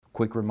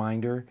Quick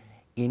reminder,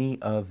 any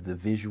of the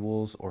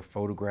visuals or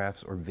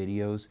photographs or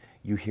videos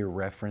you hear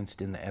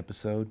referenced in the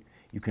episode,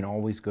 you can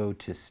always go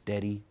to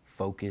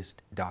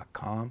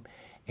steadyfocused.com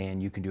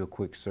and you can do a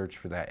quick search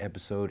for that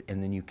episode,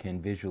 and then you can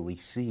visually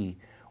see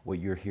what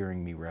you're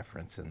hearing me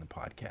reference in the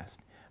podcast.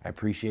 I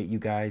appreciate you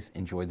guys.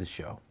 Enjoy the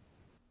show.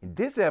 In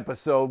this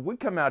episode, we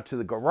come out to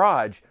the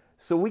garage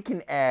so we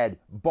can add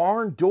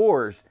barn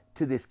doors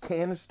to this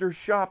canister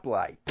shop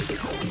light.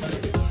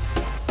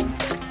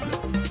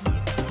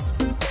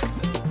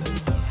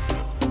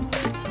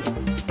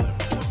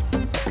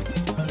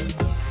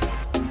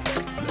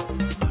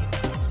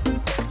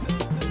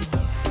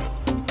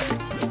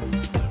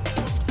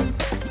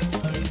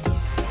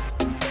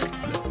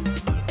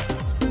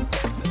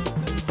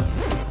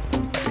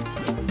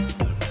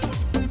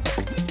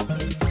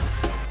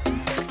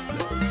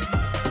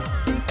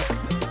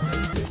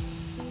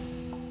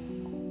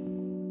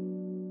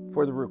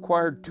 For the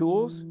required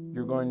tools,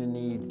 you're going to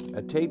need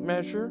a tape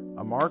measure,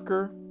 a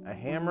marker, a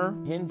hammer,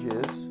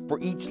 hinges. For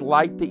each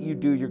light that you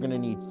do, you're going to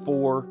need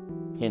 4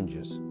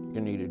 hinges. You're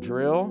going to need a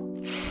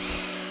drill,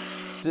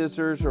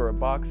 scissors or a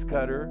box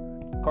cutter,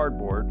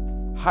 cardboard,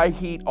 high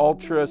heat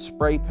ultra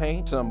spray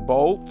paint, some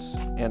bolts,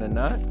 and a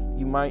nut.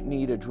 You might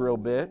need a drill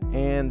bit,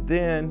 and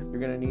then you're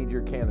going to need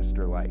your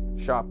canister light,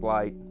 shop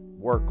light,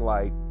 work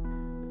light.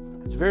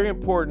 It's very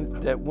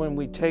important that when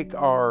we take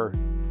our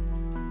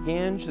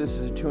hinge, this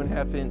is a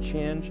 2.5 inch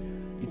hinge,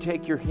 you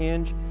take your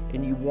hinge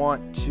and you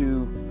want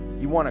to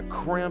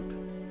crimp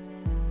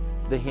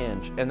the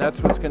hinge, and that's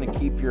what's going to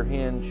keep your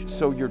hinge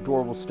so your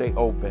door will stay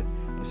open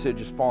instead of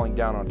just falling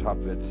down on top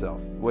of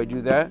itself. The way you do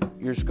that,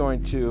 you're just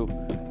going to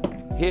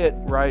hit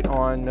right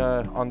on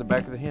the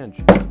back of the hinge,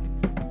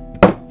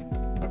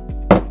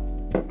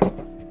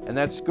 and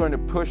that's going to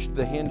push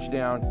the hinge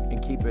down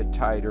and keep it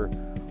tighter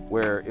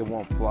where it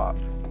won't flop.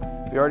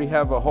 If you already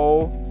have a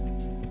hole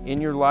in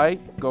your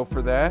light, go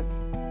for that.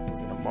 We're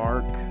going to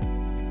mark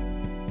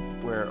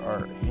where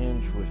our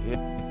hinge would hit.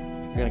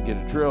 You're going to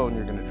get a drill and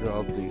you're going to drill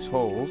out these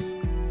holes.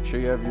 Make sure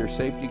you have your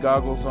safety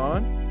goggles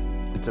on.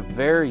 It's a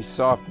very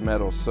soft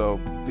metal, so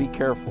be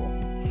careful.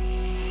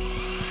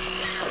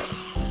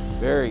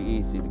 Very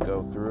easy to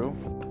go through.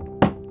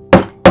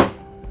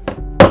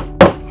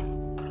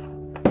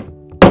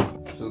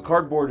 So the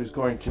cardboard is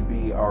going to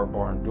be our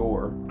barn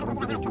door. What I'm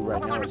going to do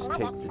right now is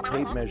take the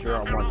tape measure.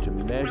 I want to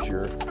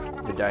measure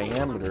the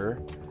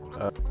diameter.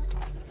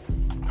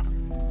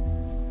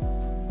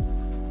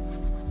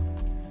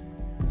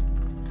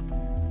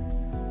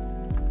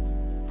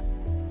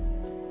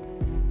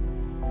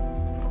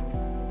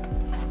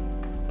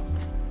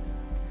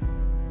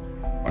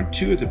 On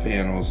 2 of the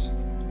panels,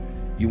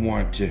 you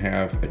want to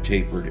have a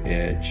tapered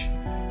edge.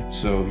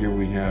 So here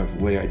we have,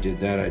 the way I did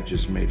that, I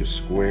just made a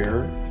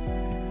square,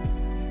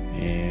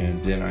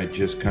 and then I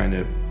just kind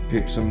of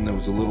picked something that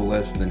was a little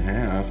less than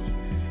half,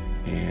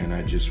 and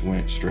I just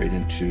went straight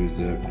into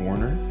the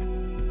corner.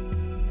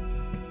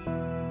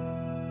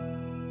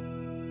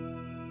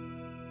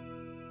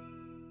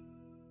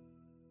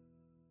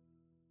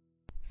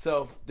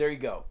 So there you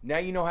go. Now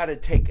you know how to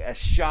take a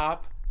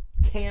shop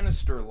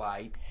canister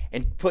light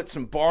and put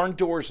some barn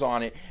doors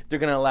on it. They're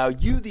going to allow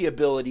you the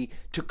ability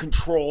to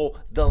control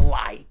the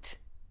light.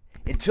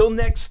 Until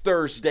next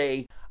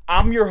Thursday,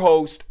 I'm your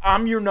host,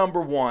 I'm your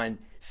number one,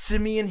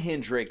 Simeon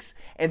Hendricks,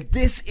 and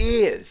this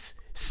is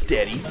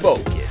Steady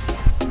Focused.